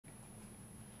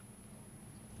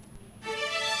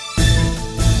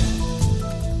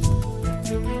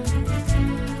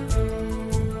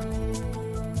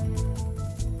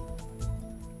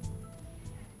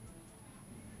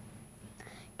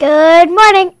Good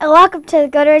morning and welcome to the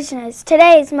Goodrich News.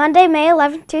 Today is Monday, May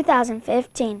 11,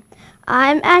 2015.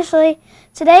 I'm Ashley.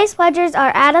 Today's pledgers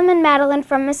are Adam and Madeline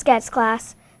from Mesquite's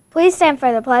class. Please stand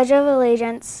for the Pledge of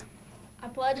Allegiance. I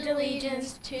pledge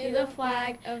allegiance to the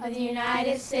flag of the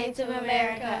United States of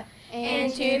America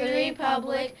and to the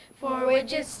republic for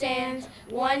which it stands,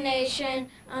 one nation,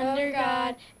 under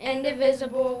God,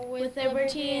 indivisible, with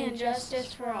liberty and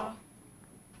justice for all.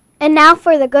 And now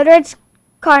for the Goodrich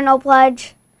Cardinal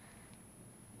Pledge.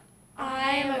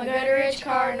 I am a Goodrich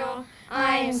Cardinal.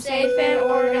 I am safe and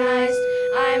organized.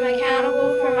 I am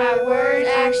accountable for my words,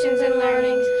 actions, and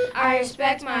learnings. I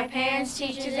respect my parents,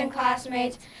 teachers, and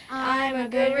classmates. I am a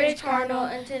Goodrich Cardinal,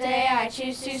 and today I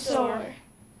choose to soar.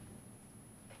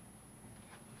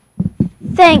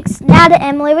 Thanks. Now to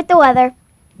Emily with the weather.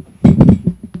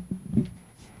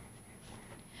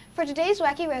 For today's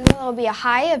wacky weather, there will be a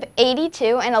high of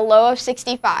 82 and a low of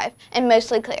 65, and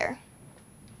mostly clear.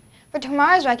 For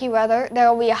tomorrow's wacky weather, there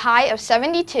will be a high of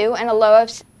 72 and a low of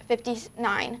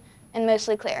 59, and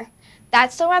mostly clear.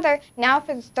 That's the weather. Now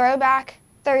for the Throwback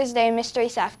Thursday Mystery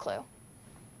Self Clue.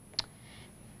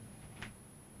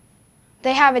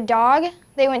 They have a dog.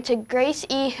 They went to Grace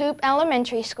E. Hoop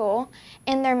Elementary School,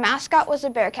 and their mascot was a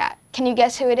bearcat. Can you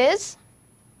guess who it is?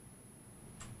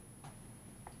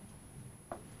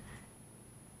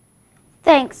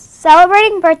 Thanks.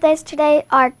 Celebrating birthdays today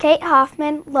are Kate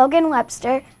Hoffman, Logan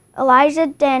Webster, Elijah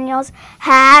Daniels.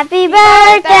 Happy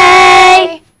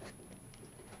birthday!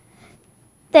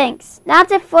 Thanks. Now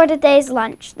for today's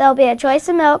lunch. There'll be a choice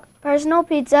of milk, personal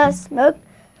pizza, smoked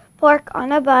pork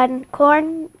on a bun,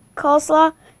 corn,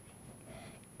 coleslaw,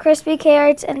 crispy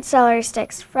carrots, and celery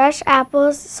sticks, fresh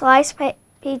apples, sliced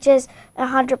peaches, and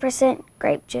 100%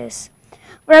 grape juice.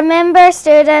 Remember,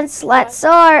 students, let's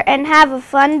soar and have a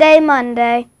fun day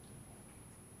Monday.